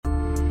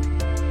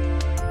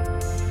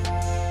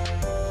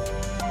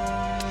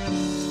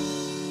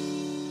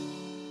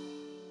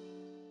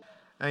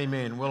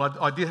Amen. Well,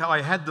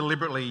 I had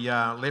deliberately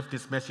left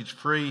this message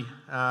free.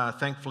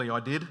 Thankfully, I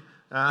did,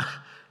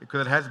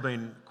 because it has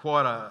been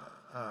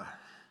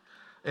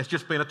it's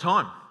just been a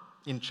time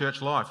in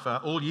church life.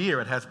 All year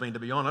it has been, to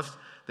be honest.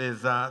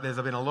 There's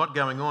been a lot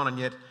going on, and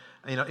yet,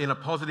 in a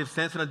positive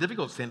sense and a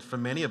difficult sense for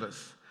many of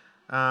us.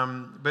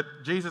 But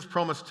Jesus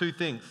promised two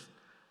things: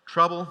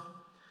 trouble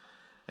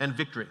and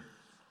victory.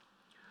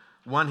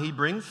 One he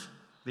brings,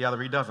 the other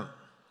he doesn't.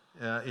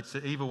 It's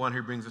the evil one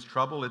who brings us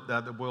trouble.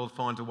 The world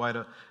finds a way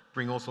to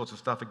bring all sorts of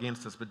stuff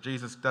against us, but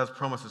Jesus does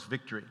promise us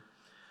victory.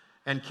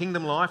 And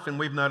kingdom life, and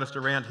we've noticed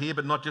around here,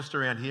 but not just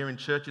around here, in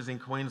churches in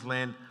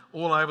Queensland,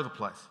 all over the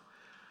place,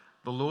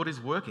 the Lord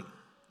is working.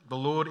 The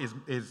Lord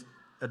is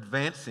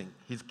advancing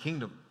his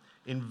kingdom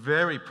in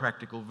very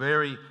practical,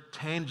 very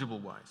tangible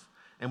ways.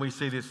 And we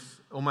see this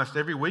almost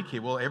every week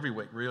here. Well, every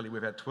week, really.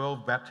 We've had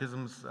 12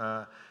 baptisms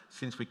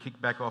since we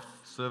kicked back off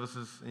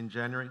services in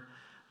January.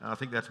 I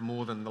think that's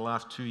more than the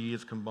last 2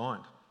 years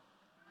combined.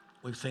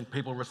 We've seen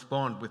people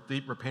respond with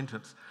deep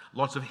repentance,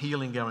 lots of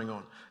healing going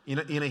on,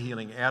 inner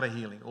healing, outer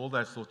healing, all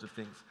those sorts of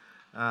things.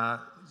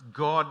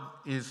 God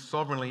is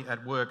sovereignly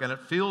at work, and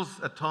it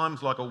feels at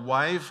times like a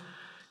wave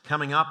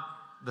coming up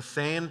the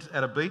sand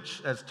at a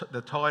beach as the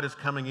tide is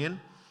coming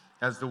in.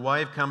 As the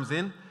wave comes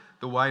in,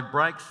 the wave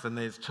breaks, and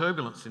there's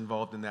turbulence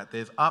involved in that.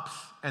 There's ups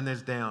and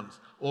there's downs,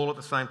 all at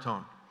the same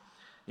time.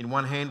 In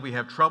one hand, we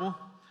have trouble,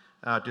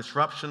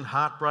 disruption,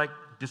 heartbreak,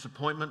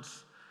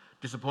 disappointments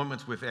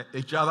with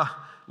each other,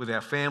 with our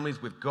families,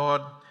 with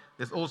God.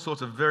 There's all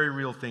sorts of very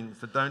real things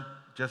that don't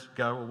just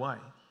go away.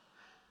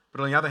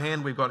 But on the other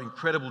hand, we've got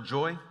incredible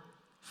joy,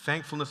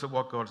 thankfulness at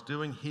what God's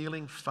doing,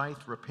 healing, faith,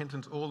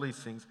 repentance, all these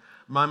things,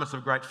 moments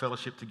of great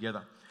fellowship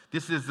together.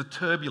 This is the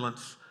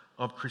turbulence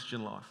of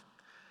Christian life.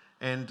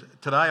 And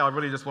today I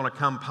really just want to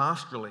come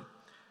pastorally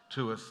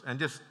to us and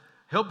just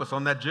help us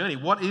on that journey.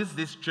 What is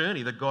this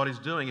journey that God is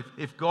doing?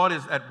 If God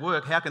is at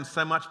work, how can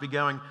so much be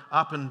going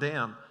up and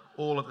down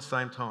all at the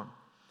same time?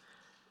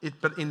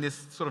 But in this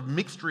sort of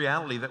mixed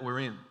reality that we're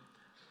in,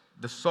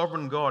 the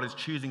sovereign God is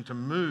choosing to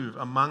move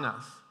among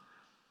us.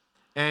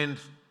 And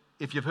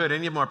if you've heard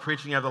any of my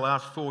preaching over the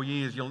last 4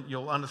 years,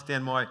 you'll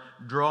understand my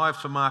drive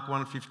for Mark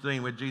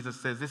 1:15, where Jesus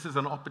says, this is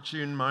an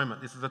opportune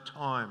moment, this is a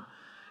time.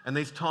 And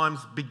these times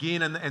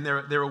begin, and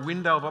they're a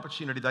window of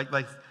opportunity.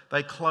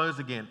 They close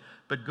again.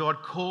 But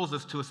God calls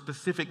us to a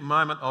specific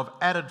moment of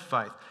added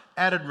faith,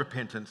 added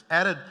repentance,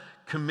 added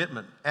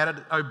commitment,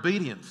 added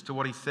obedience to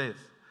what he says.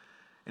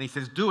 And he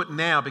says, do it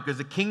now, because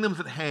the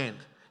kingdom's at hand.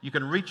 You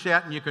can reach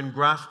out and you can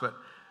grasp it.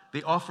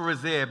 The offer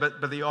is there,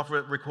 but the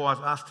offer requires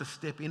us to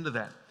step into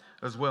that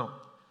as well.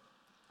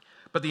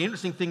 But the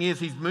interesting thing is,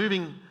 he's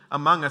moving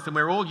among us, and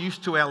we're all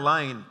used to our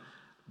lane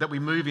that we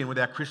move in with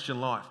our Christian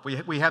life.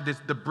 We have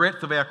the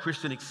breadth of our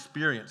Christian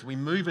experience. We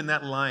move in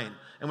that lane,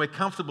 and we're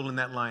comfortable in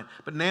that lane.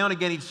 But now and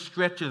again, he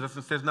stretches us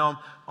and says, no,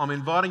 I'm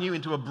inviting you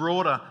into a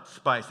broader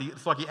space.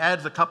 It's like he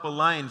adds a couple of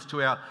lanes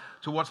to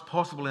what's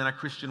possible in our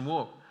Christian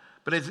walk.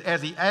 But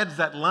as he adds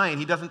that lane,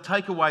 he doesn't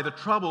take away the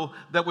trouble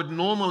that would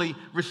normally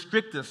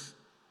restrict us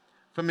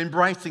from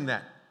embracing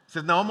that. He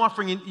says, no, I'm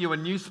offering you a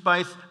new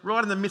space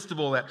right in the midst of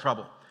all that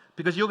trouble,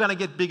 because you're going to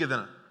get bigger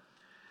than it.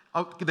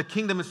 The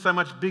kingdom is so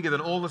much bigger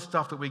than all the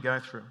stuff that we go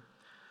through.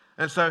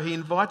 And so he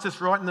invites us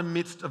right in the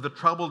midst of the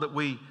trouble that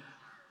we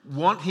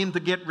want him to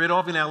get rid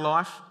of in our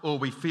life, or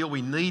we feel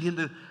we need him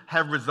to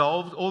have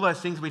resolved. All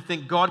those things we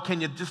think, God,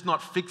 can you just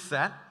not fix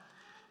that?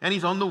 And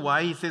he's on the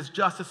way. He says,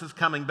 justice is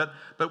coming.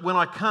 But when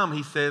I come,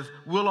 he says,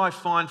 will I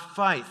find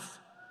faith?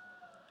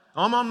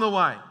 I'm on the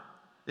way.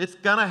 It's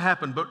going to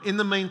happen. But in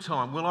the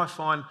meantime, will I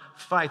find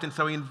faith? And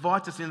so he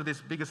invites us into this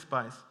bigger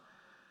space.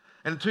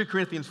 And in 2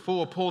 Corinthians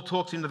 4, Paul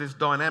talks into this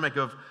dynamic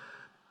of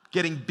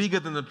getting bigger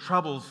than the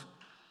troubles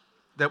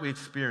that we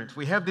experience.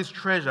 We have this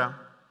treasure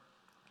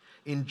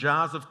in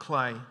jars of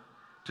clay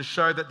to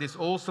show that this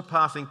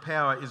all-surpassing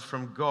power is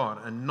from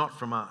God and not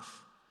from us.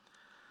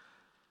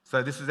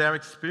 So this is our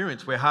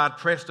experience. We're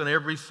hard-pressed on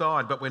every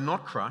side, but we're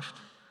not crushed,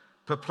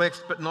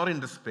 perplexed but not in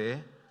despair,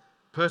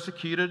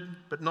 persecuted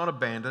but not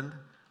abandoned,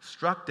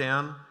 struck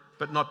down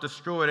but not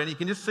destroyed. And you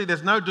can just see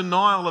there's no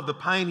denial of the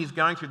pain he's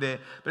going through there.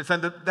 But it's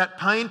saying that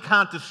pain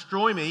can't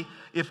destroy me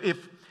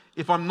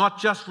if I'm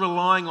not just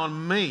relying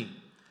on me.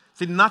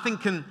 See, nothing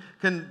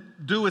can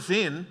do us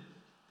in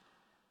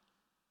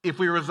if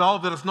we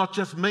resolve that it's not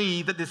just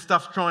me that this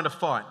stuff's trying to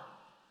fight.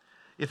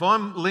 If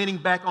I'm leaning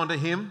back onto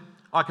him,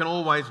 I can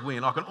always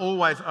win. I can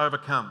always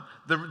overcome.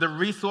 The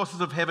resources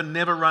of heaven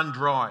never run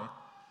dry.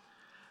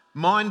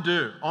 Mine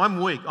do.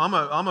 I'm weak. I'm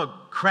a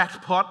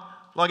cracked pot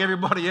like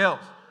everybody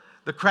else.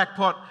 The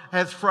crackpot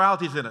has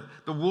frailties in it.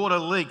 The water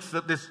leaks.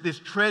 This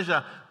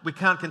treasure, we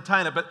can't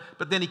contain it.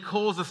 But then he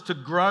calls us to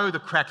grow the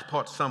cracked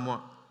pot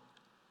somewhat.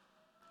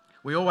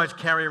 We always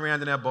carry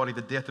around in our body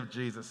the death of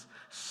Jesus,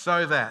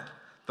 so that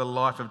the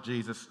life of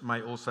Jesus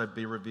may also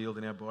be revealed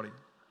in our body.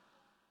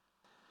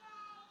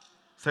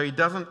 So he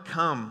doesn't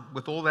come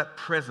with all that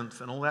presence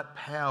and all that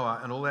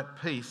power and all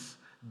that peace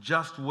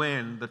just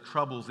when the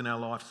troubles in our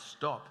life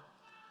stop.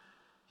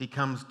 He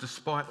comes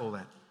despite all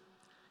that.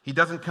 He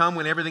doesn't come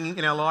when everything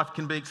in our life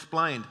can be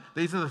explained.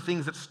 These are the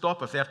things that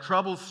stop us. Our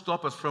troubles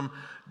stop us from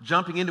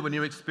jumping into a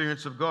new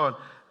experience of God.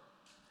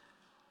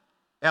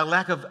 Our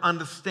lack of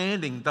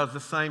understanding does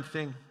the same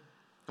thing.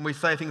 And we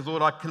say things,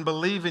 Lord, I can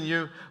believe in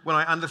you when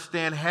I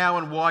understand how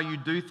and why you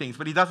do things.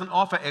 But he doesn't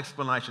offer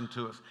explanation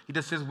to us. He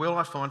just says, will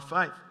I find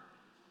faith?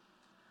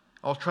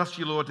 I'll trust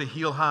you, Lord, to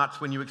heal hearts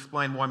when you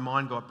explain why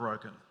mine got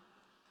broken.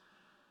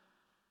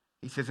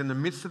 He says, in the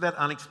midst of that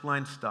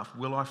unexplained stuff,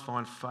 will I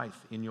find faith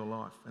in your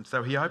life? And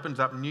so he opens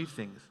up new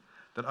things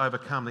that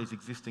overcome these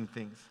existing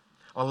things.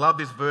 I love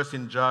this verse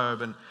in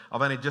Job, and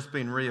I've only just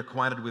been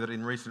reacquainted with it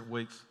in recent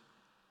weeks.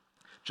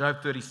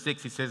 Job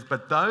 36, he says,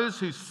 but those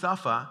who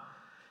suffer,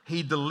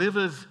 he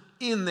delivers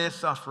in their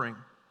suffering.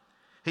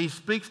 He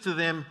speaks to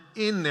them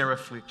in their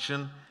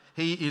affliction.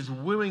 He is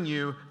wooing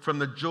you from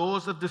the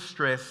jaws of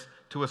distress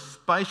to a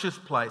spacious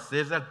place.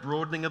 There's that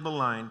broadening of the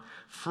lane,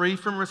 free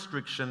from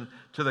restriction,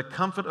 to the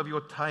comfort of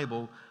your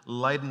table,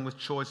 laden with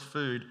choice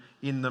food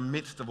in the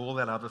midst of all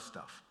that other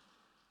stuff.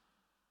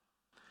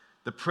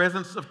 The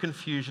presence of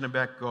confusion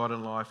about God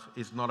and life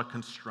is not a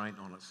constraint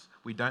on us.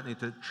 We don't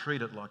need to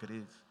treat it like it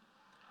is.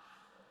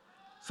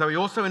 So he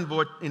also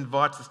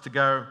invites us to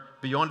go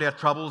beyond our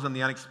troubles and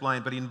the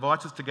unexplained, but he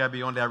invites us to go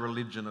beyond our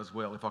religion as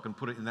well, if I can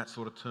put it in that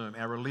sort of term.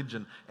 Our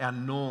religion, our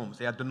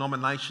norms, our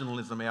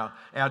denominationalism,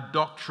 our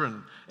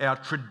doctrine, our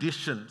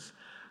traditions.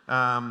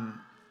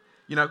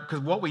 Because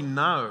what we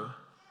know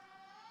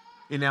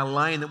in our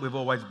lane that we've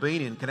always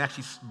been in can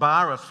actually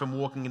bar us from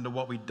walking into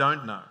what we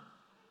don't know,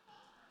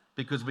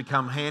 because we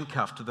become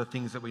handcuffed to the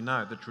things that we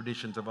know, the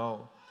traditions of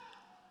old.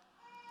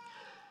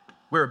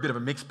 We're a bit of a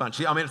mixed bunch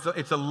here. I mean,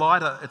 it's a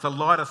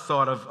lighter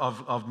side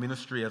of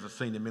ministry as a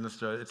senior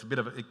minister.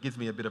 It gives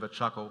me a bit of a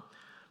chuckle.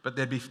 But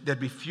there'd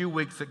be few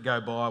weeks that go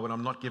by when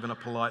I'm not given a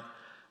polite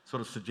sort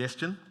of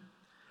suggestion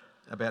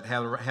about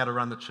how to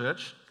run the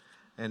church,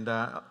 and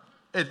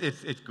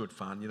it's good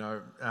fun, you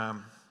know.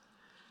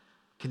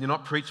 Can you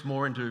not preach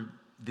more into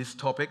this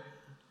topic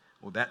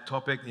or that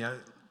topic? You know,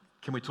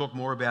 can we talk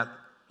more about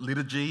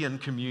liturgy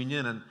and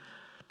communion? And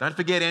don't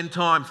forget end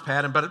times,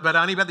 Pat, but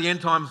only about the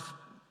end times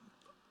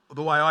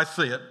the way I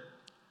see it.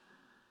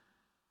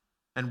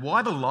 And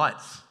why the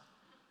lights?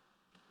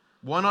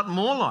 Why not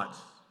more lights?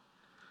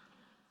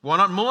 Why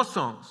not more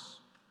songs?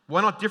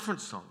 Why not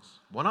different songs?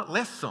 Why not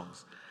less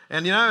songs?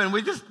 And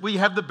we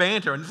have the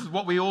banter, and this is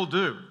what we all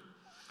do.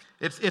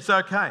 It's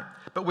okay.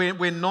 But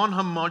we're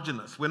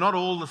non-homogenous. We're not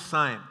all the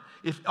same.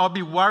 I'd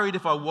be worried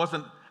if I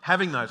wasn't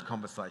having those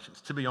conversations,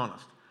 to be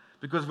honest,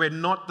 because we're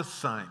not the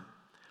same.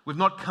 We've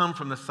not come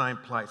from the same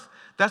place.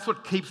 That's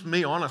what keeps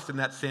me honest in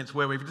that sense,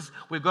 where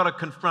we've got to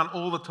confront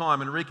all the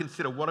time and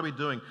reconsider, what are we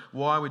doing?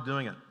 Why are we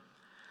doing it?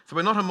 So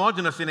we're not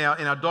homogenous in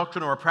our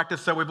doctrine or our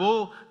practice, so we've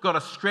all got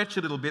to stretch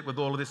a little bit with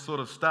all of this sort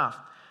of stuff.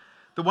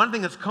 The one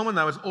thing that's common,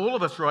 though, is all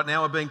of us right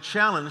now are being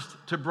challenged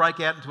to break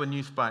out into a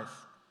new space.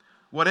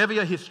 Whatever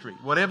your history,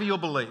 whatever your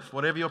belief,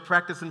 whatever your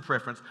practice and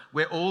preference,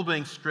 we're all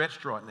being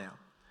stretched right now.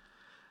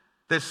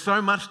 There's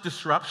so much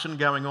disruption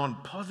going on,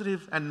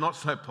 positive and not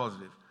so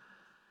positive.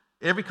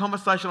 Every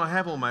conversation I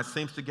have almost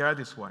seems to go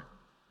this way.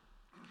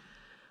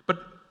 But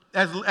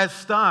as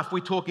staff,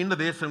 we talk into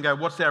this and go,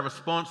 what's our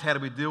response? How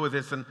do we deal with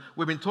this? And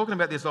we've been talking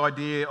about this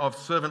idea of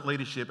servant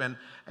leadership.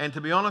 And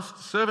to be honest,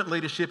 servant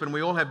leadership, and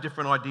we all have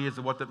different ideas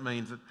of what that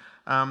means.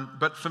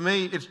 But for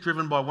me, it's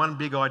driven by one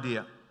big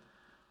idea.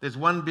 There's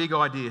one big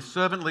idea.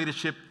 Servant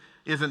leadership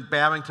isn't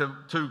bowing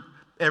to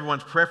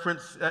everyone's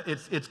preference.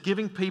 It's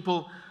giving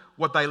people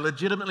what they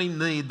legitimately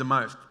need the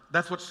most.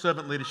 That's what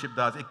servant leadership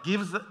does. It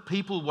gives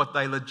people what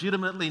they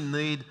legitimately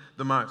need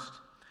the most.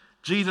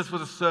 Jesus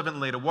was a servant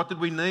leader. What did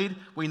we need?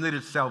 We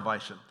needed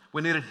salvation.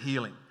 We needed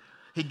healing.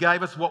 He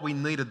gave us what we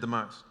needed the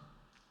most.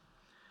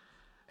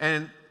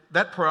 And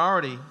that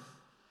priority,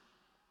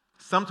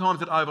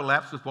 sometimes it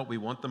overlaps with what we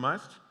want the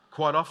most.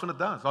 Quite often it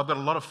does. I've got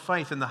a lot of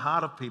faith in the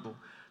heart of people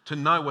to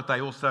know what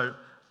they also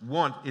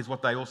want is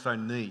what they also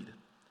need.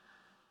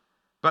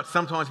 But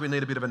sometimes we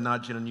need a bit of a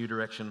nudge in a new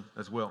direction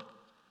as well.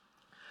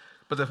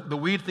 But the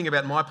weird thing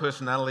about my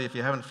personality, if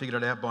you haven't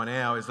figured it out by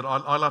now, is that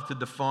I love to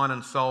define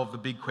and solve the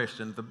big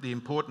questions, the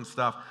important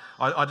stuff.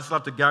 I just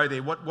love to go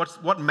there.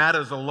 What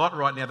matters a lot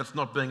right now that's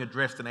not being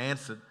addressed and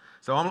answered?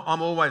 So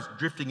I'm always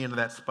drifting into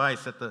that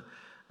space at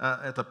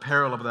the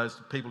peril of those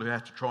people who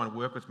have to try and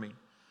work with me.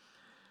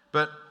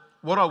 But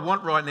what I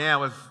want right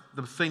now as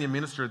the senior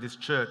minister of this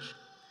church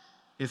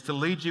is to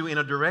lead you in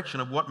a direction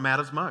of what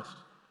matters most.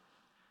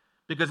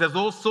 Because there's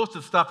all sorts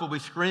of stuff will be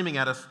screaming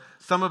at us.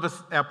 Some of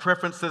us, our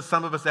preferences,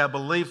 some of us, our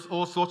beliefs,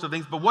 all sorts of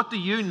things. But what do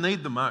you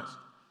need the most?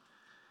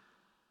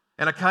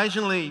 And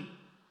occasionally,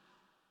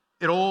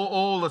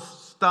 all the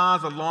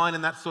stars align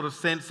in that sort of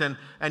sense, and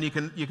you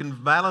can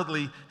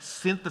validly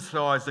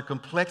synthesize the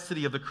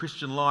complexity of the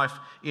Christian life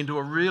into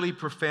a really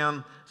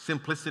profound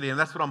simplicity. And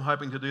that's what I'm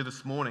hoping to do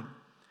this morning.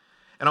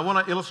 And I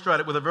want to illustrate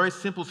it with a very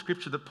simple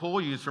scripture that Paul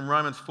used from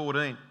Romans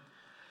 14.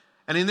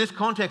 And in this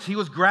context, he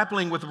was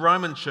grappling with the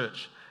Roman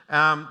church.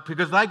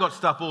 because they got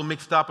stuff all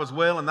mixed up as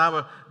well, and they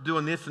were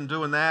doing this and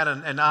doing that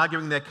and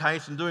arguing their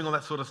case and doing all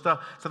that sort of stuff.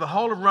 So the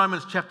whole of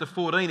Romans chapter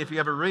 14, if you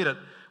ever read it,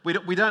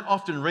 we don't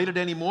often read it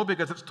anymore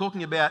because it's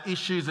talking about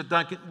issues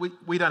that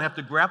we don't have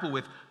to grapple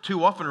with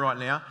too often right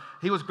now.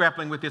 He was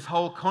grappling with this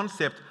whole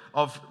concept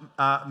of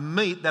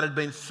meat that had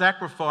been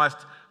sacrificed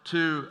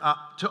to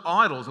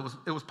idols.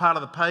 It was part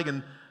of the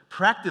pagan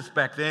practice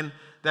back then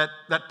that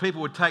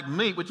people would take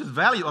meat, which is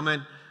valuable,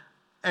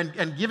 and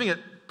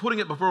putting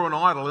it before an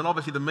idol, and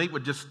obviously the meat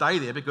would just stay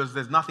there because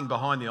there's nothing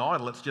behind the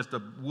idol. It's just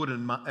a wood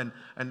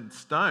and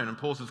stone. And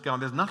Paul's just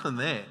going, there's nothing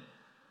there.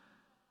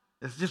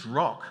 It's just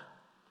rock.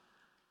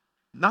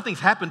 Nothing's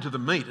happened to the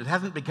meat. It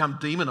hasn't become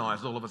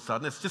demonized all of a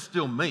sudden. It's just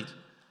still meat.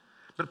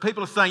 But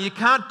people are saying, you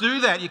can't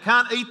do that. You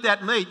can't eat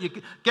that meat.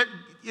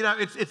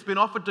 It's been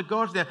offered to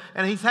God now.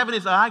 And he's having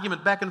this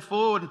argument back and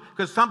forward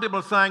because some people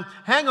are saying,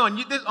 hang on,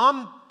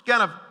 I'm going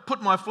to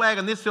put my flag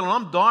on this hill and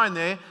I'm dying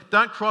there.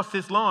 Don't cross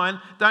this line.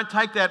 Don't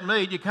take that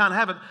meat. You can't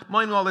have it.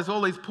 Meanwhile, there's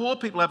all these poor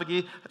people over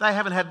here. They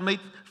haven't had meat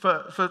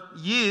for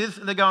years.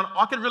 And they're going,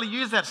 I could really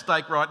use that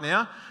steak right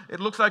now. It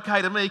looks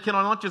okay to me. Can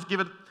I not just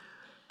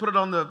put it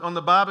on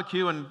the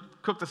barbecue and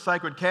cook the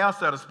sacred cow,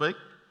 so to speak?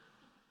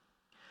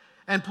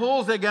 And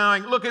Paul's there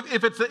going, look,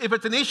 if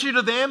it's an issue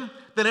to them,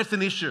 then it's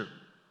an issue.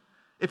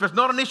 If it's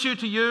not an issue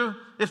to you,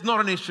 it's not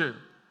an issue.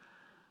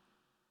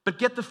 But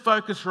get the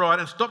focus right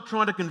and stop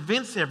trying to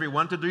convince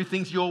everyone to do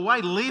things your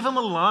way. Leave them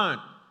alone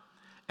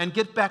and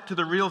get back to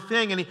the real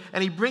thing.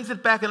 And he brings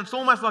it back, and it's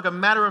almost like a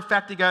matter of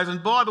fact. He goes,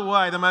 and by the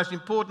way, the most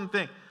important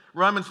thing,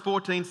 Romans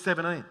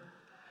 14:17.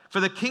 For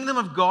the kingdom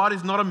of God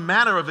is not a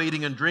matter of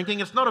eating and drinking.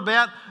 It's not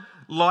about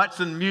lights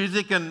and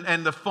music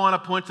and the finer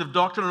points of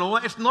doctrine and all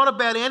that. It's not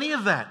about any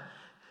of that.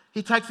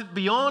 He takes it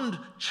beyond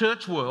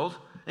church world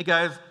and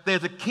goes,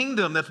 there's a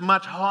kingdom that's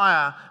much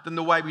higher than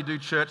the way we do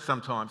church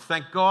sometimes.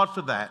 Thank God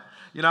for that.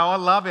 I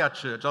love our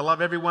church. I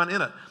love everyone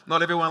in it.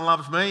 Not everyone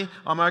loves me.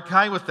 I'm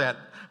okay with that.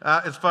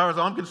 As far as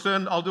I'm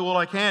concerned, I'll do all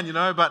I can,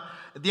 But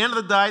at the end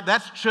of the day,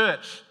 that's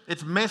church.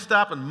 It's messed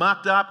up and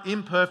mucked up,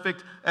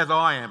 imperfect as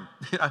I am.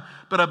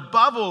 But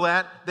above all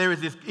that, there is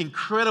this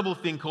incredible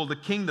thing called the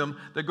kingdom,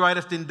 the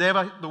greatest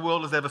endeavour the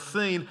world has ever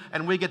seen,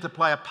 and we get to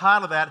play a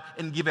part of that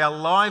and give our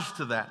lives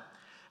to that.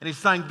 And he's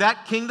saying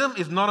that kingdom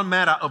is not a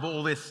matter of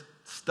all this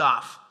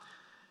stuff.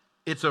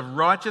 It's of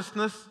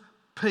righteousness,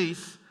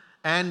 peace,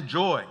 and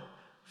joy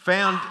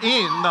found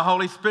in the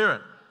Holy Spirit.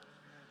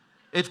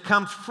 It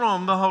comes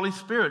from the Holy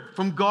Spirit,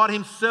 from God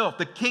himself.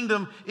 The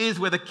kingdom is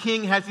where the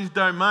king has his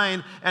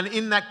domain, and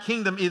in that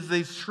kingdom is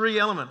these three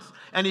elements.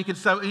 And you can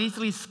so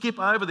easily skip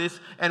over this,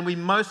 and we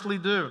mostly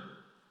do.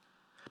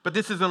 But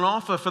this is an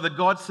offer for the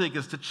God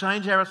seekers to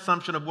change our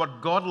assumption of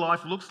what God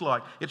life looks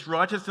like. It's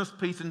righteousness,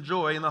 peace, and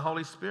joy in the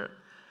Holy Spirit.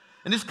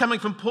 And this is coming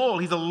from Paul.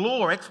 He's a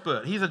law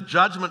expert. He's a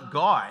judgment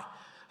guy.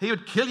 He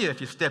would kill you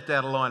if you stepped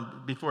out of line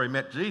before he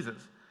met Jesus.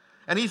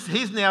 And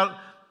he's now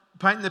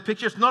painting the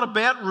picture. It's not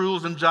about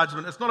rules and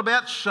judgment. It's not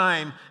about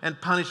shame and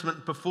punishment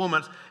and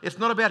performance. It's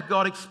not about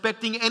God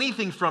expecting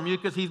anything from you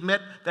because he's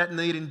met that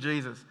need in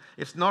Jesus.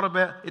 It's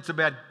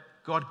about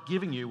God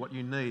giving you what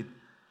you need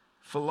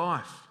for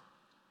life.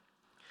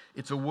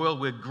 It's a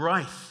world where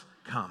grace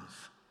comes.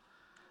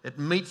 It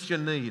meets your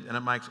need and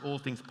it makes all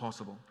things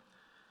possible.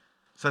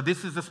 So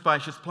this is the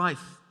spacious place.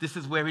 This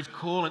is where he's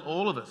calling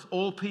all of us,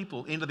 all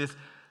people, into this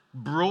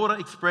broader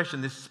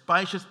expression, this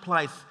spacious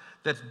place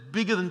that's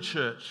bigger than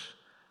church.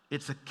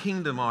 It's a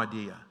kingdom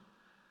idea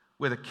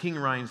where the king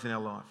reigns in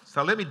our life.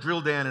 So let me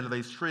drill down into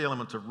these three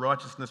elements of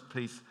righteousness,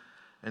 peace,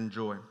 and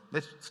joy.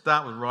 Let's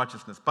start with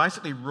righteousness.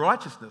 Basically,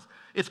 righteousness,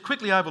 it's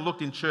quickly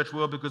overlooked in church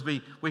world because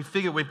we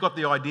figure we've got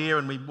the idea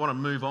and we want to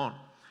move on.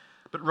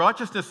 But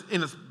righteousness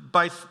in its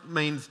base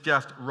means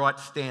just right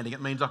standing.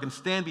 It means I can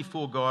stand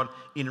before God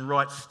in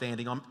right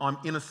standing. I'm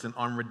innocent.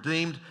 I'm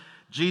redeemed.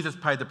 Jesus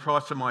paid the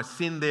price for my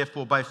sin.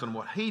 Therefore, based on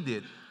what he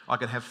did, I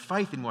can have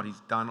faith in what he's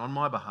done on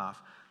my behalf.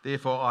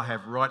 Therefore, I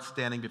have right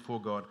standing before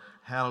God.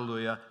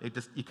 Hallelujah.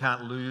 You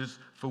can't lose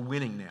for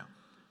winning now.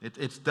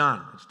 It's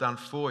done. It's done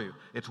for you.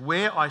 It's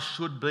where I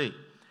should be.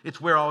 It's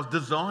where I was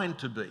designed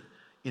to be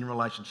in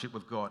relationship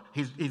with God.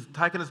 He's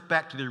taken us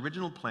back to the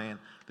original plan,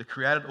 the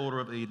created order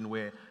of Eden,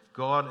 where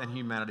God and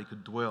humanity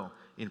could dwell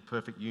in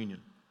perfect union.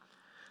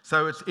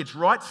 So it's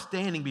right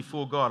standing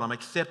before God. I'm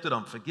accepted,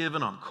 I'm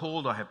forgiven, I'm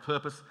called, I have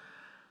purpose.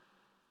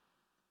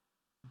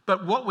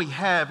 But what we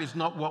have is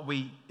not what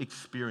we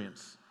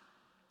experience.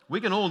 We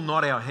can all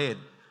nod our head.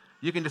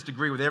 You can just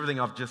agree with everything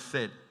I've just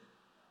said,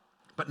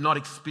 but not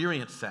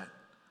experience that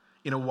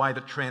in a way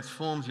that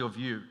transforms your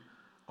view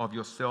of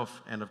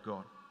yourself and of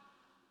God.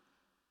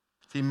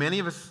 See, many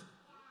of us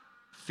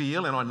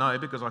feel, and I know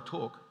because I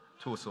talk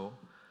to us all,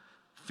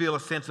 feel a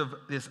sense of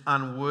this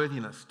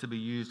unworthiness to be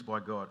used by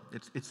God.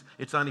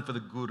 It's only for the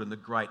good and the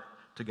great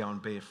to go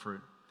and bear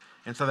fruit.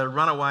 And so they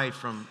run away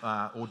from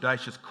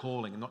audacious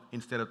calling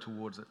instead of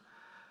towards it.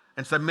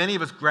 And so many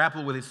of us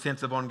grapple with this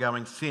sense of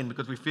ongoing sin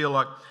because we feel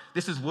like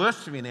this is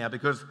worse for me now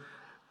because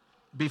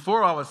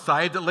before I was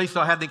saved, at least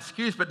I had an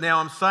excuse, but now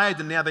I'm saved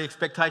and now the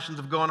expectations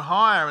have gone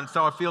higher, and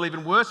so I feel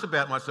even worse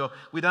about myself.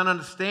 We don't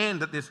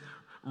understand that this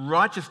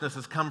righteousness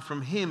has come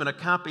from him and it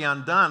can't be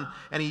undone,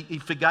 and he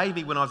forgave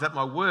me when I was at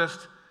my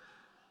worst.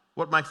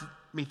 What makes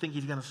me think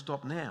he's going to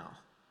stop now?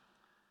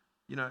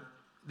 You know,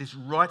 this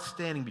right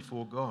standing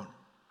before God.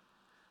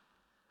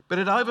 But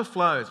it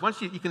overflows.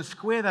 Once you can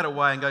square that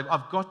away and go,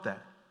 I've got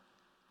that.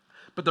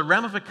 But the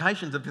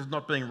ramifications of this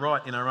not being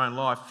right in our own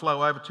life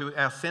flow over to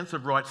our sense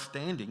of right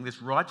standing,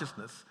 this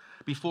righteousness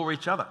before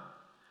each other.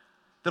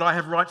 That I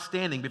have right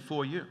standing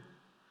before you.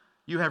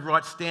 You have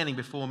right standing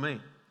before me.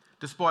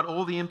 Despite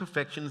all the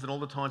imperfections and all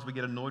the times we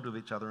get annoyed with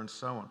each other and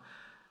so on.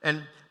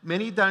 And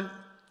many don't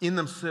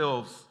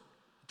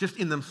just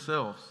in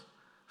themselves,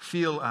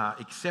 feel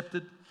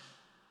accepted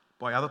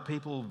by other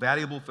people,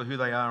 valuable for who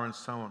they are and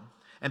so on.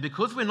 And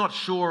because we're not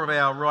sure of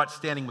our right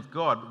standing with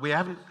God, we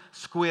haven't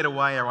squared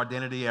away our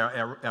identity,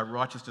 our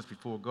righteousness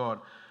before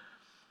God.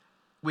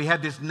 We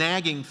have this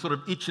nagging sort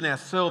of itch in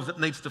ourselves that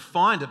needs to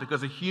find it,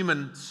 because a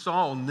human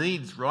soul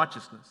needs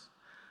righteousness.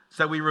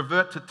 So we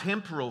revert to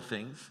temporal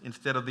things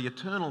instead of the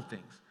eternal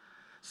things.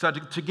 So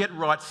to get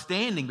right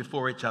standing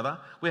before each other,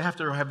 we have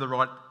to have the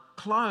right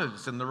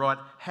clothes and the right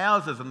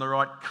houses and the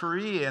right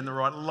career and the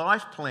right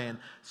life plan,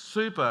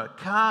 super,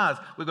 cars.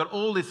 We've got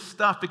all this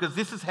stuff because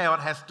this is how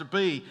it has to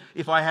be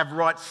if I have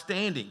right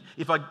standing.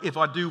 If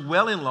I do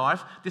well in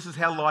life, this is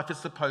how life is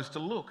supposed to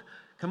look.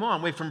 Come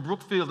on, we're from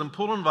Brookfield and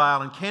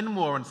Pullenvale and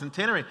Kenmore and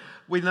Centenary.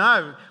 We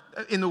know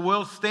in the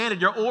world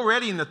standard, you're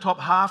already in the top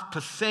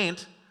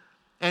 0.5%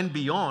 and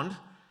beyond.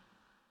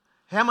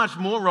 How much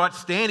more right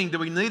standing do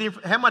we need?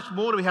 How much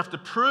more do we have to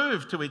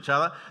prove to each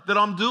other that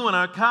I'm doing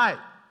okay?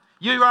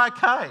 You're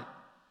okay.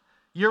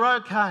 You're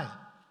okay.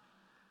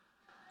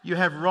 You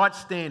have right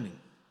standing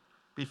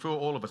before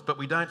all of us, but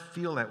we don't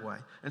feel that way.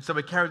 And so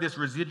we carry this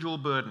residual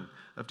burden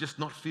of just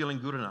not feeling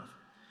good enough.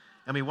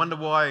 And we wonder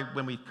why,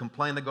 when we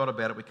complain to God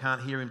about it, we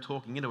can't hear him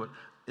talking into it.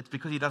 It's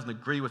because he doesn't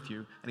agree with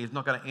you, and he's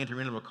not going to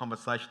enter into a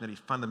conversation that he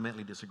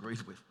fundamentally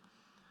disagrees with.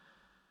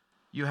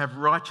 You have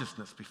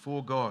righteousness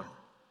before God.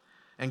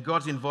 And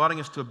God's inviting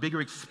us to a bigger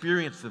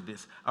experience of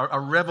this, a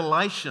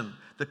revelation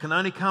that can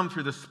only come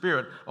through the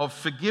Spirit of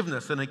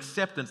forgiveness and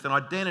acceptance and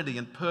identity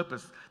and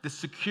purpose, this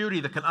security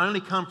that can only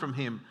come from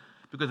him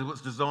because it was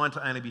designed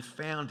to only be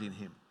found in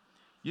him.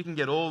 You can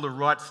get all the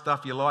right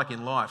stuff you like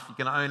in life. You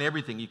can own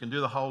everything. You can do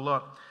the whole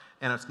lot.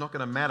 And it's not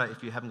going to matter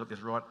if you haven't got this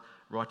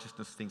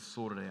righteousness thing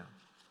sorted out.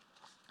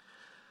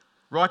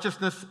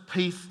 Righteousness,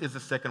 peace is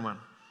the second one.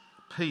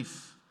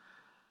 Peace.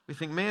 We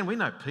think, man, we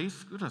know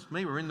peace. Goodness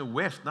me, we're in the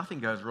West. Nothing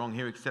goes wrong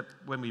here except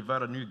when we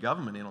vote a new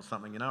government in or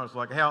something. You know, it's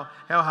like, how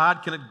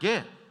hard can it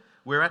get?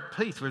 We're at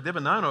peace. We've never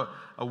known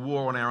a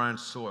war on our own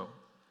soil.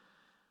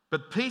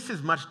 But peace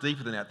is much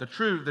deeper than that. The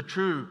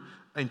true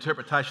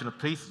interpretation of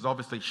peace is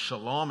obviously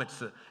shalom.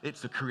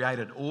 It's a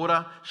created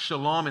order.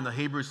 Shalom in the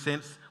Hebrew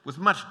sense was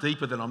much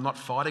deeper than I'm not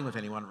fighting with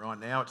anyone right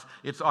now.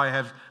 It's I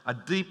have a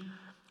deep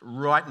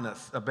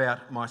rightness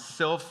about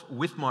myself,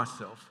 with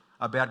myself,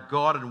 about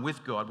God and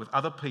with God, with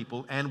other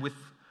people and with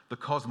the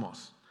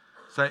cosmos.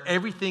 So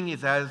everything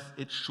is as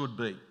it should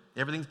be.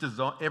 Everything's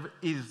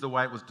is the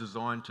way it was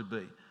designed to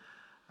be.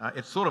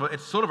 It's sort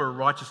of a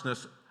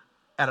righteousness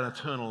at an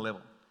eternal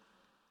level.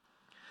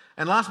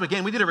 And last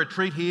weekend we did a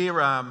retreat here.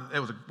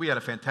 We had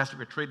a fantastic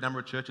retreat. A number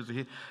of churches are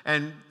here,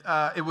 and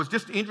it was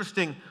just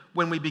interesting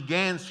when we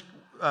began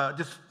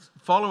just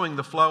following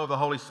the flow of the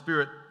Holy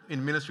Spirit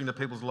in ministering to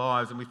people's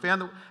lives. And we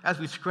found that as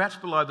we scratched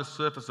below the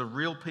surface of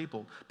real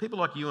people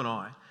like you and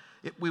I,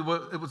 it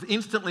was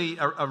instantly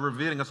a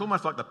revealing. It's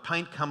almost like the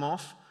paint come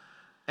off,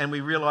 and we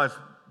realised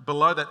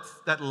below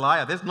that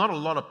layer, there's not a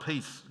lot of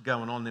peace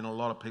going on in a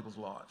lot of people's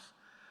lives.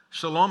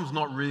 Shalom's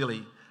not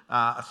really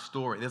a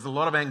story. There's a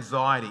lot of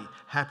anxiety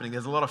happening.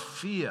 There's a lot of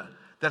fear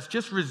that's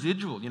just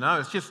residual, you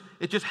know.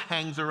 It just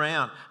hangs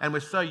around, and we're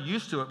so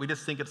used to it, we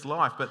just think it's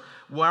life. But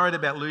worried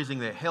about losing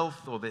their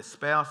health or their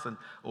spouse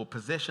or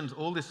possessions,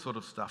 all this sort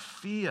of stuff.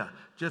 Fear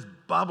just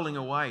bubbling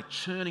away,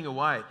 churning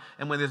away.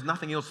 And when there's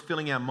nothing else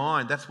filling our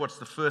mind, that's what's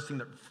the first thing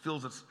that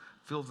fills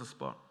the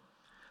spot.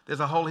 There's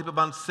a whole heap of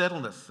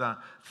unsettledness,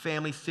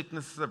 family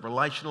sickness,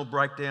 relational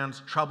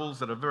breakdowns, troubles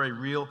that are very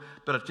real,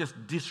 but it just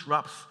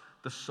disrupts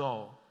the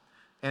soul.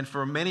 And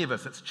for many of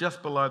us, it's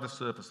just below the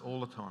surface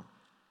all the time.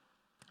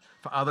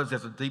 For others,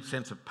 there's a deep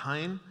sense of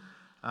pain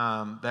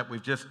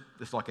that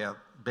it's like our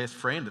best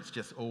friend. It's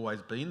just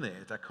always been there.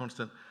 It's our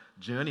constant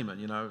journeyman,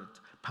 you know,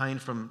 pain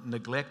from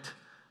neglect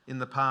in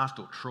the past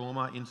or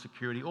trauma,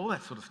 insecurity, all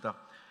that sort of stuff.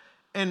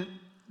 And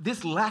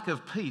this lack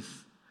of peace,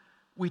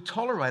 we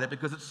tolerate it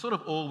because it's sort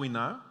of all we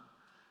know.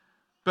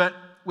 But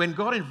when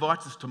God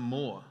invites us to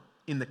more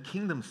in the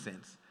kingdom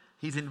sense,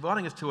 he's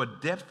inviting us to a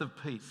depth of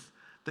peace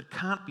that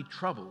can't be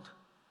troubled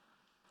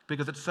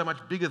because it's so much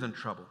bigger than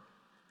trouble.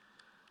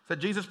 So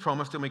Jesus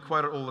promised, and we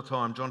quote it all the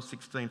time, John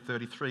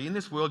 16:33, in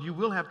this world you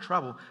will have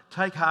trouble.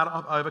 Take heart,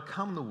 I've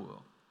overcome the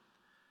world.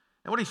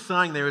 And what he's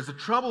saying there is the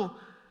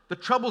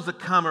troubles that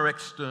come are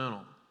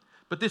external.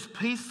 But this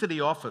peace that he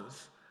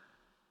offers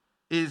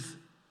is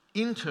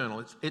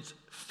internal, it's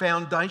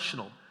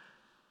foundational,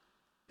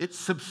 it's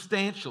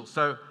substantial.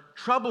 So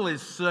trouble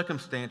is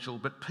circumstantial,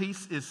 but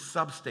peace is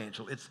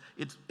substantial. It's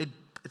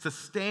a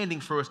standing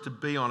for us to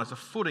be on. It's a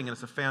footing and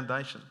it's a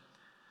foundation.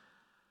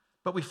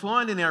 But we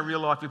find in our real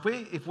life,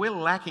 if we're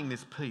lacking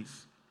this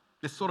peace,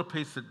 this sort of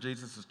peace that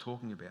Jesus is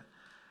talking about,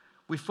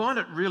 we find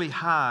it really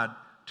hard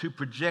to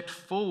project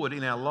forward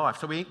in our life.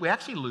 So we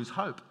actually lose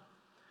hope.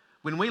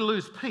 When we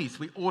lose peace,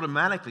 we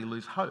automatically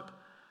lose hope.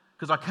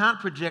 Because I can't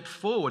project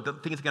forward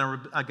that things are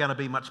going to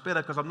be much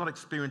better because I'm not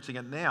experiencing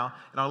it now,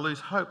 and I lose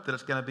hope that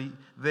it's going to be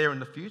there in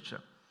the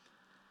future.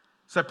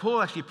 So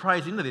Paul actually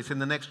prays into this in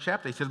the next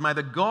chapter. He says, "May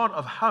the God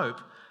of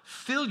hope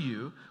fill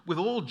you with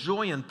all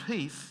joy and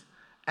peace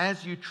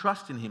as you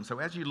trust in him," so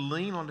as you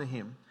lean onto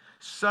him,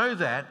 "so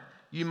that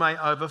you may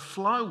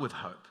overflow with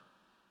hope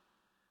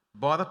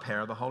by the power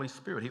of the Holy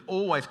Spirit." He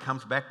always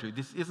comes back to,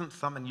 this isn't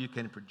something you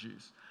can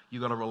produce.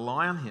 You've got to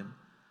rely on him,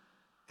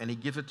 and he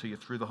gives it to you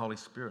through the Holy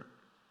Spirit.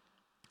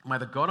 May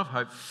the God of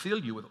hope fill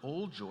you with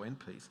all joy and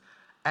peace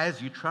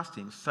as you trust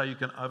him, so you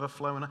can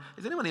overflow.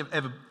 Is anyone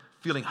ever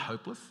feeling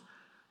hopeless?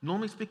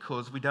 Normally it's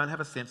because we don't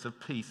have a sense of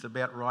peace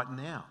about right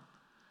now,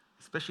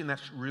 especially in that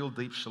real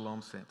deep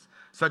shalom sense.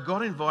 So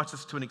God invites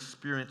us to an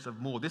experience of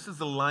more. This is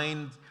the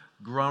lane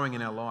growing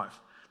in our life,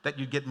 that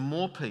you'd get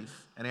more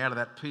peace, and out of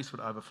that peace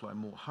would overflow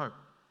more hope.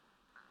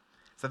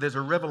 So there's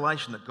a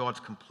revelation that God's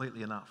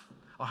completely enough.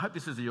 I hope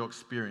this is your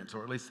experience,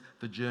 or at least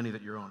the journey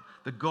that you're on.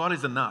 That God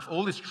is enough.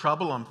 All this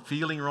trouble I'm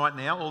feeling right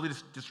now, all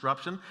this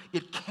disruption,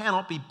 it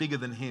cannot be bigger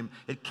than him.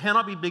 It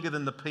cannot be bigger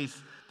than the peace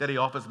that he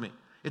offers me.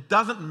 It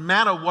doesn't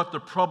matter what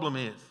the problem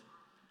is.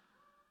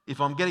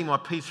 If I'm getting my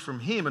peace from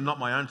him and not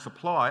my own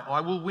supply,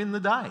 I will win the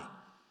day.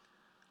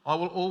 I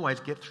will always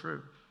get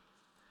through.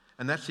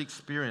 And that's the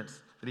experience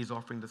that he's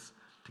offering us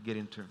to get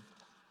into.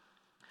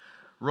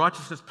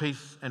 Righteousness,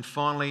 peace, and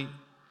finally,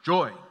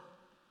 joy.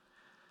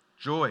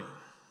 Joy.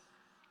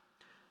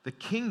 The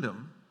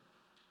kingdom,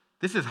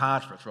 this is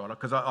hard for us, right?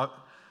 Because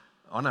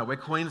I know we're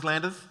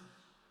Queenslanders.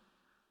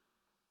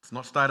 It's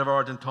not state of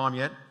origin time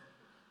yet.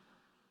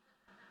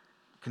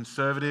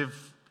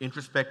 Conservative,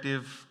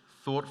 introspective,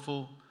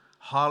 thoughtful,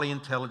 highly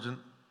intelligent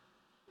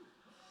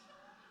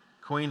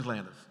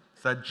Queenslanders.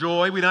 So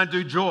joy, we don't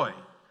do joy,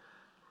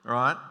 all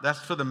right? That's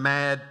for the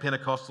mad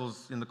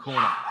Pentecostals in the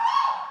corner.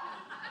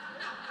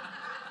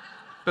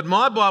 But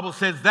my Bible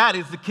says that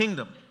is the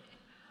kingdom.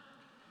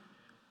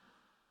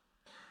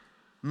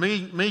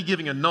 Me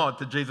giving a nod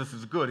to Jesus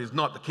is good is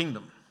not the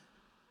kingdom.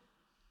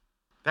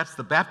 That's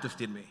the Baptist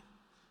in me.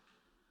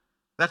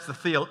 That's the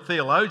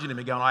theologian in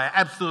me going, I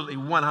absolutely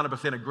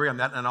 100% agree on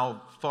that, and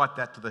I'll fight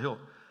that to the hill.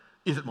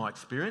 Is it my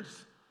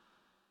experience?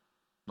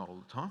 Not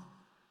all the time.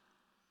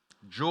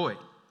 Joy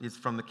is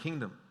from the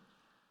kingdom.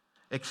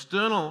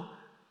 External,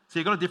 so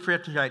you've got to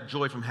differentiate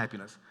joy from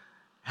happiness.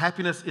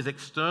 Happiness is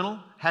external.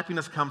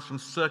 Happiness comes from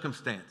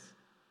circumstance.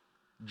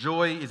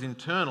 Joy is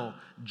internal.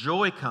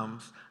 Joy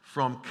comes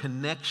from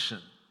connection,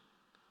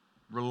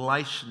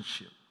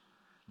 relationship.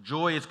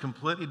 Joy is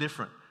completely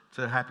different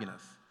to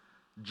happiness.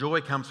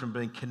 Joy comes from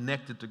being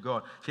connected to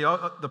God. See,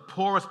 the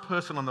poorest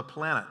person on the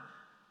planet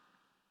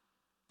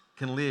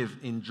can live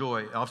in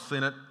joy. I've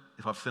seen it.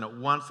 If I've seen it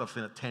once, I've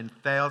seen it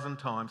 10,000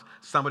 times.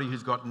 Somebody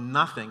who's got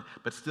nothing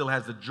but still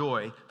has the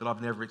joy that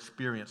I've never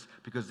experienced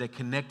because they're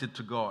connected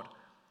to God.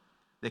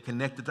 They're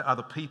connected to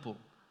other people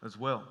as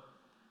well.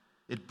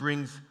 It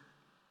brings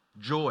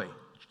joy,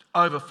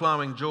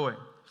 overflowing joy.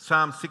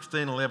 Psalm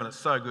 16:11, it's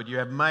so good. You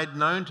have made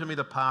known to me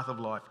the path of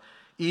life.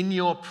 In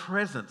your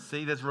presence,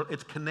 see,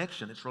 it's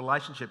connection, it's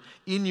relationship.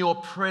 In your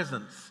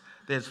presence,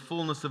 there's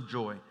fullness of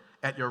joy.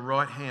 At your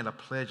right hand are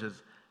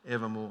pleasures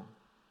evermore.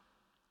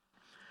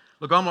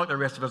 Look, I'm like the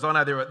rest of us. I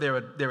know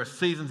there are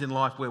seasons in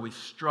life where we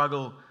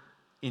struggle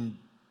in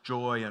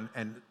joy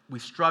and we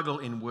struggle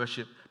in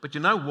worship. But you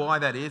know why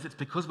that is? It's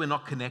because we're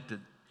not connected.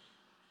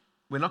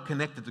 We're not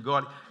connected to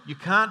God. You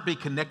can't be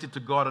connected to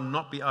God and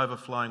not be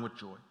overflowing with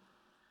joy.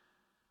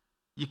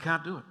 You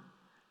can't do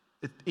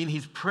it. In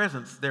his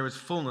presence, there is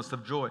fullness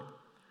of joy.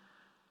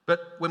 But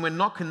when we're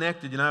not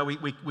connected, you know,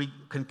 we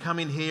can come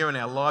in here and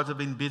our lives have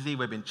been busy,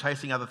 we've been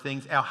chasing other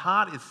things. Our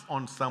heart is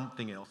on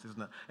something else,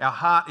 isn't it? Our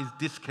heart is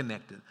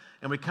disconnected.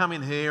 And we come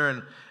in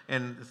here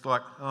and it's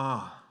like,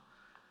 oh,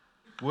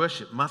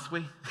 worship, must we?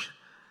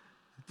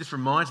 It just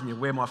reminds me of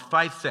where my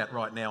faith's at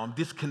right now. I'm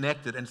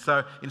disconnected. And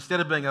so instead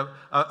of being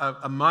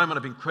a moment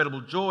of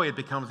incredible joy, it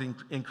becomes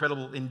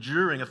incredible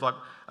enduring. It's like,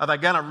 are they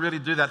going to really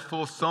do that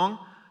fourth song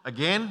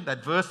again,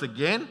 that verse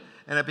again?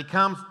 And it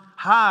becomes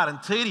hard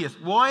and tedious.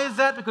 Why is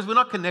that? Because we're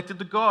not connected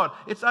to God.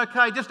 It's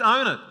okay, just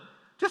own it.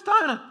 Just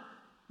own it.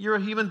 You're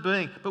a human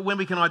being. But when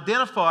we can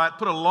identify it,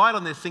 put a light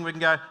on this thing, we can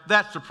go,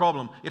 that's the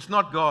problem. It's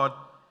not God.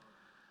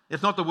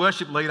 It's not the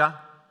worship leader.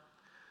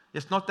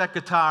 It's not that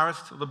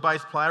guitarist or the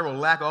bass player or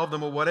lack of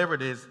them or whatever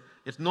it is.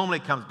 It normally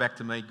comes back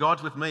to me.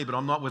 God's with me, but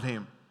I'm not with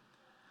him.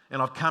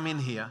 And I've come in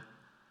here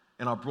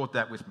and I've brought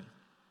that with me.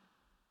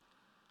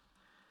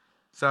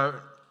 So,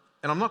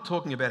 and I'm not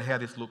talking about how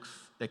this looks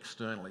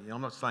externally.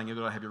 I'm not saying you've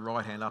got to have your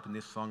right hand up in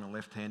this song and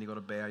left hand, you've got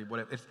to bow,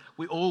 whatever.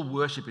 We all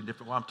worship in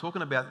different ways. I'm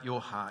talking about your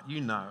heart.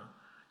 You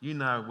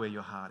know where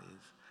your heart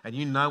is. And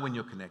you know when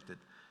you're connected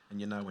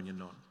and you know when you're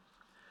not.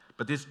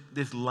 But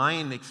this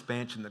lane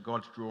expansion that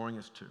God's drawing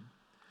us to,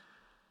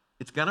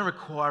 it's going to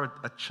require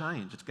a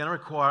change. It's going to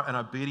require an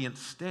obedient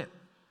step.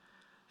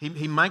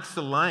 He makes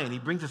the lane. He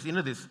brings us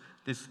into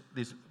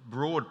this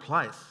broad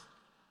place.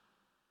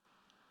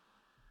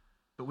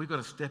 But we've got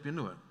to step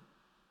into it.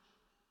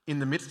 In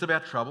the midst of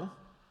our trouble,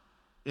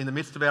 in the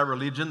midst of our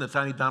religion that's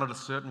only done it a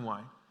certain way.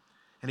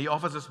 And he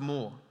offers us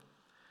more.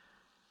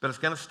 But it's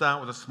going to start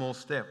with a small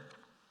step.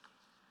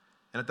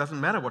 And it doesn't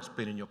matter what's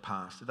been in your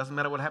past. It doesn't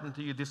matter what happened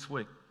to you this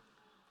week.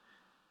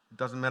 It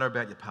doesn't matter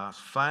about your past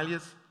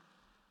failures,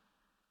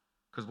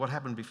 because what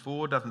happened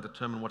before doesn't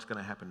determine what's going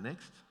to happen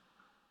next.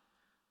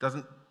 It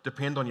doesn't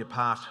depend on your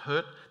past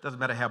hurt. It doesn't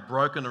matter how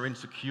broken or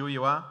insecure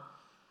you are.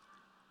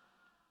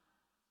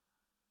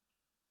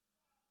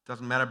 It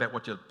doesn't matter about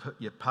what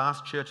your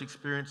past church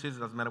experience is.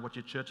 It doesn't matter what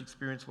your church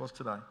experience was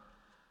today.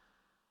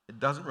 It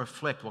doesn't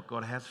reflect what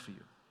God has for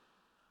you.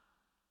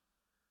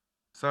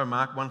 So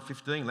Mark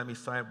 1:15, let me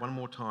say it one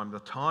more time. The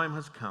time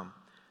has come.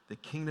 The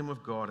kingdom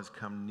of God has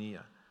come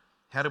near.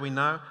 How do we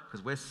know?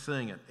 Because we're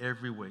seeing it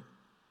every week.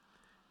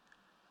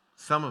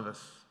 Some of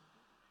us,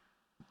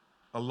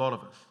 a lot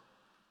of us,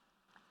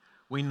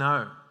 we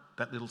know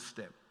that little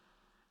step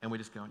and we're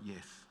just going,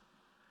 yes.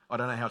 I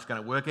don't know how it's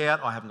going to work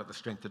out. I haven't got the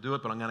strength to do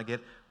it, but I'm going to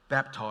get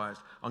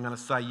baptized. I'm going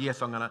to say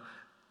yes. I'm going to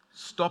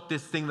stop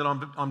this thing that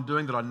I'm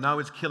doing that I know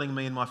is killing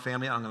me and my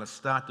family. I'm going to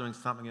start doing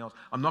something else.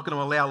 I'm not going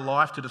to allow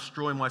life to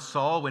destroy my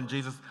soul when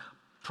Jesus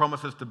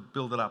promises to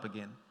build it up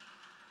again.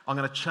 I'm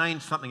going to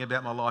change something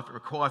about my life. It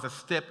requires a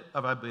step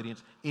of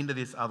obedience into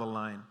this other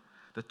lane.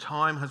 The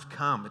time has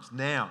come. It's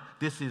now.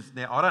 This is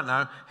now. I don't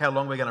know how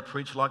long we're going to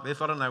preach like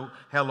this. I don't know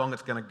how long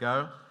it's going to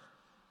go.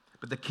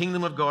 But the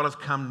kingdom of God has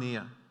come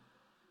near.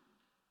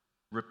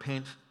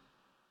 Repent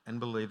and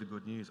believe the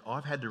good news.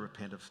 I've had to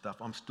repent of stuff.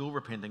 I'm still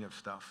repenting of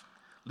stuff.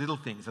 Little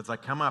things as they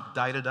come up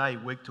day to day,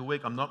 week to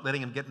week. I'm not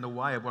letting them get in the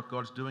way of what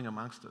God's doing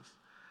amongst us.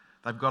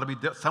 They've got to be.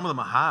 Some of them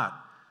are hard.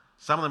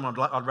 Some of them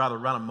I'd rather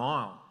run a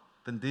mile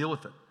than deal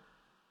with it.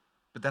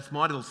 But that's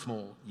my little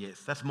small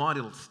yes. That's my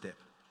little step.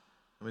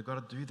 And we've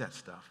got to do that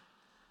stuff.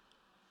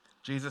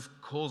 Jesus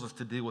calls us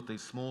to deal with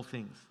these small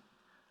things.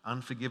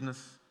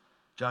 Unforgiveness,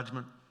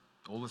 judgment,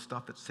 all the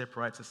stuff that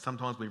separates us.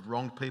 Sometimes we've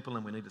wronged people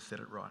and we need to set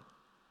it right.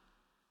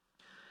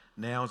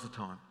 Now is the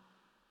time.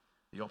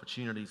 The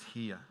opportunity is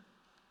here.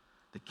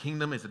 The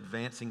kingdom is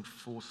advancing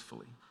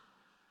forcefully.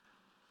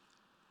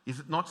 Is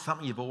it not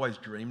something you've always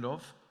dreamed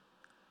of,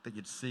 that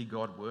you'd see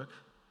God work?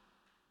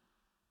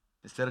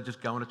 Instead of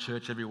just going to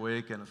church every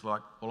week and it's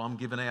like, well, I'm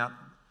giving out.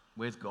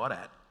 Where's God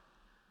at?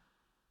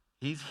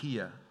 He's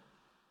here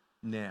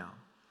now,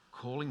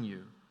 calling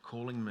you,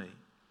 calling me.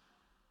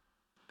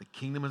 The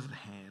kingdom is at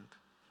hand.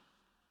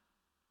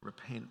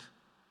 Repent.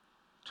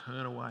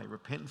 Turn away.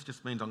 Repentance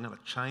just means I'm going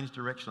to change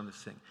direction on this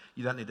thing.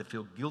 You don't need to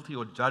feel guilty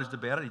or judged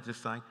about it. He's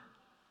just saying,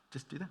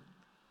 just do that.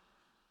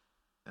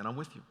 And I'm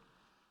with you.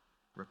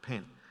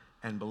 Repent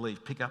and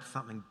believe. Pick up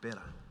something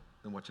better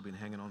than what you've been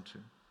hanging on to.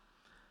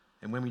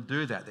 And when we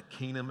do that, the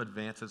kingdom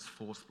advances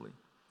forcefully.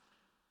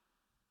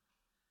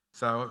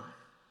 So,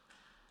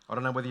 I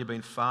don't know whether you've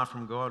been far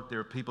from God. There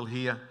are people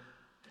here,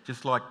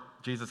 just like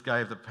Jesus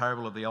gave the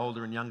parable of the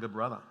older and younger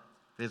brother.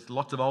 There's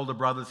lots of older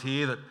brothers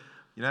here that,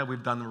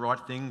 we've done the right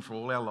thing for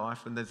all our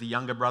life. And there's the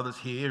younger brothers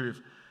here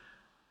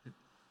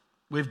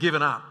we've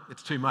given up.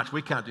 It's too much.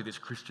 We can't do this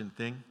Christian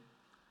thing.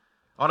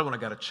 I don't want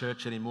to go to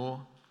church anymore.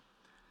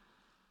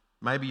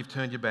 Maybe you've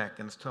turned your back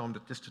and it's time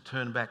just to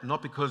turn back.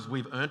 Not because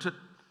we've earned it,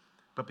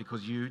 but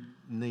because you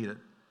need it.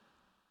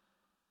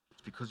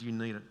 It's because you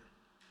need it.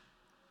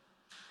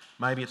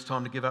 Maybe it's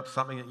time to give up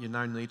something that you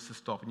know needs to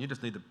stop, and you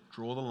just need to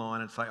draw the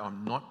line and say,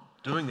 I'm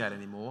not doing that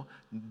anymore.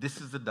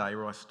 This is the day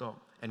where I stop,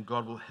 and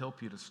God will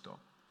help you to stop.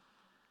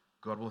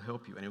 God will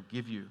help you, and He'll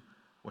give you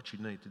what you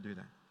need to do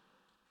that.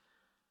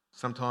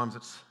 Sometimes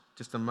it's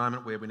just a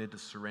moment where we need to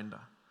surrender.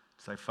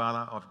 Say,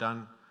 Father, I've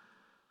done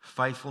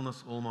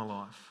faithfulness all my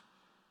life.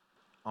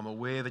 I'm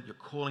aware that you're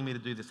calling me to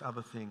do this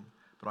other thing,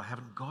 but I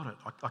haven't got it.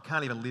 I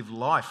can't even live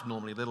life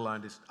normally, let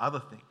alone this other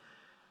thing.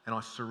 And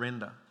I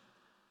surrender.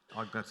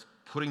 I'm just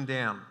putting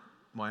down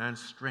my own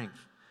strength,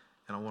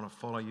 and I want to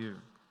follow you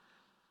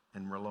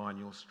and rely on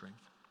your strength.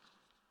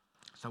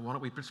 So why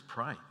don't we just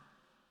pray?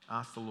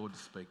 Ask the Lord to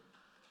speak.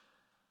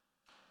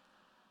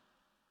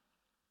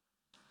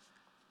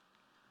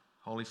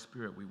 Holy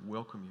Spirit, we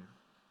welcome you.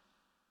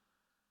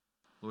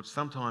 Lord,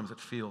 sometimes it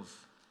feels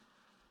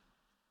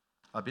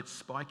a bit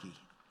spiky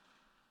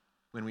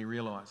when we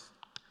realise,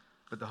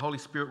 but the Holy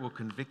Spirit will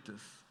convict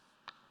us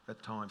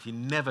at times. He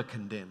never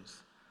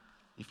condemns.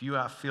 If you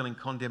are feeling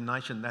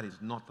condemnation, that is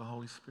not the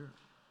Holy Spirit.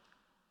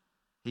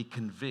 He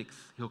convicts.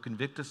 He'll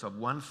convict us of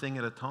one thing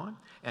at a time,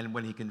 and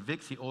when He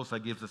convicts, He also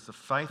gives us the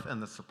faith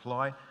and the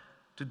supply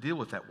to deal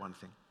with that one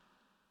thing.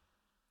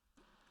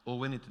 All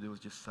we need to do is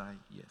just say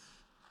yes.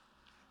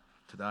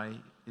 Today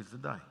is the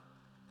day.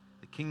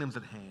 The kingdom's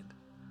at hand.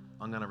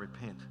 I'm going to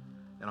repent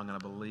and I'm going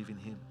to believe in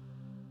him.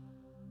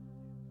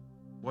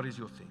 What is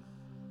your thing?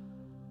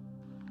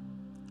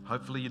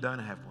 Hopefully you don't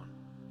have one.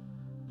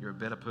 You're a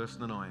better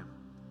person than I am.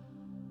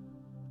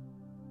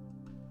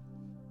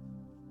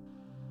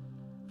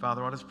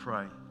 Father, I just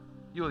pray,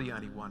 you're the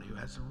only one who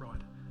has the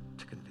right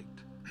to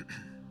convict.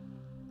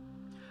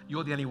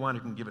 You're the only one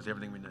who can give us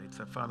everything we need.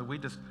 So, Father, I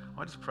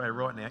just pray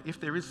right now, if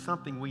there is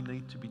something we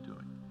need to be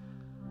doing,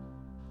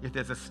 if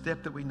there's a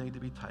step that we need to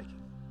be taking,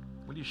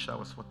 will you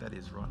show us what that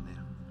is right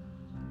now?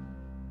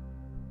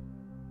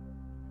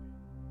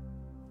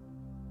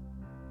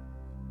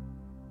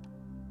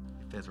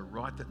 If there's a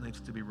right that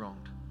needs to be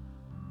wronged,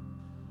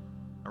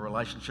 a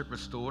relationship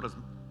restored as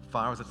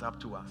far as it's up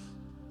to us,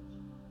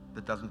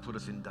 that doesn't put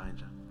us in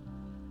danger.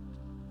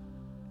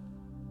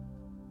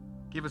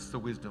 Give us the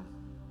wisdom.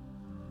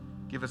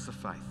 Give us the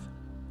faith.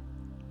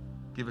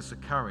 Give us the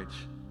courage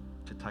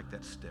to take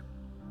that step.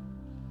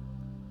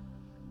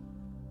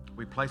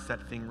 We place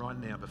that thing right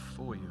now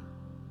before you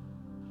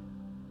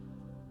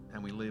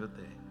and we leave it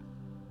there.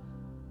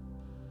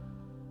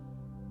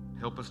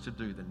 Help us to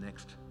do the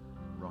next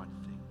right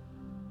thing.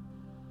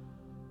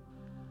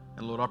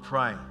 And Lord, I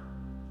pray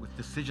with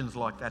decisions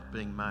like that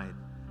being made,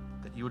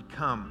 that you would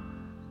come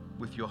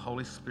with your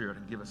Holy Spirit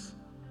and give us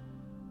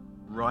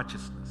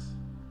righteousness,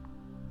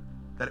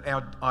 that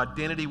our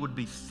identity would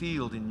be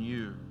sealed in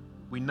you.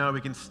 We know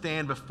we can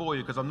stand before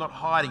you because I'm not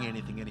hiding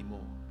anything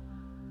anymore.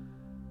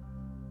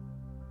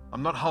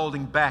 I'm not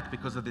holding back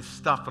because of this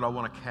stuff that I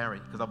want to carry,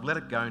 because I've let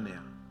it go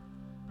now.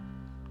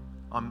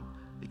 I'm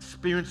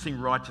experiencing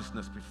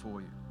righteousness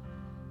before you.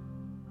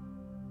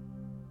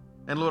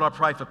 And Lord, I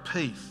pray for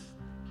peace,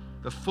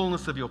 the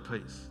fullness of your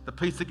peace, the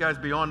peace that goes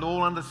beyond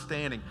all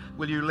understanding.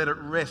 Will you let it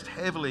rest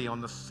heavily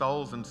on the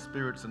souls and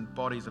spirits and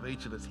bodies of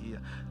each of us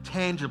here?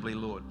 Tangibly,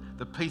 Lord,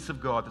 the peace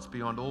of God that's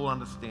beyond all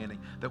understanding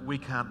that we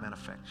can't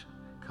manufacture.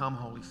 Come,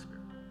 Holy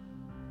Spirit.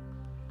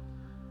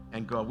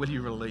 And God, will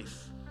you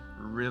release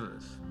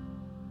rivers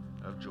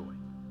of joy?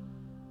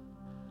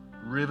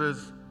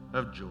 Rivers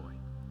of joy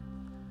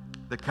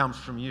that comes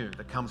from you,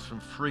 that comes from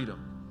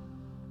freedom,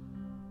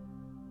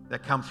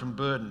 that comes from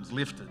burdens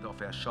lifted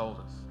off our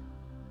shoulders,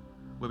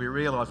 where we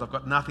realise I've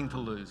got nothing to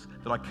lose,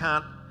 that I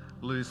can't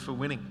lose for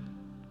winning.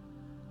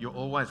 You're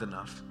always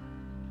enough.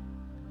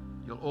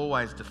 You'll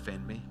always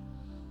defend me.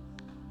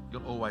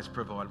 You'll always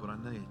provide what I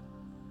need.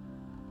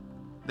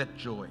 Let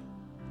joy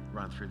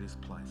run through this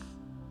place.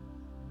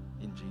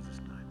 In Jesus'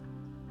 name.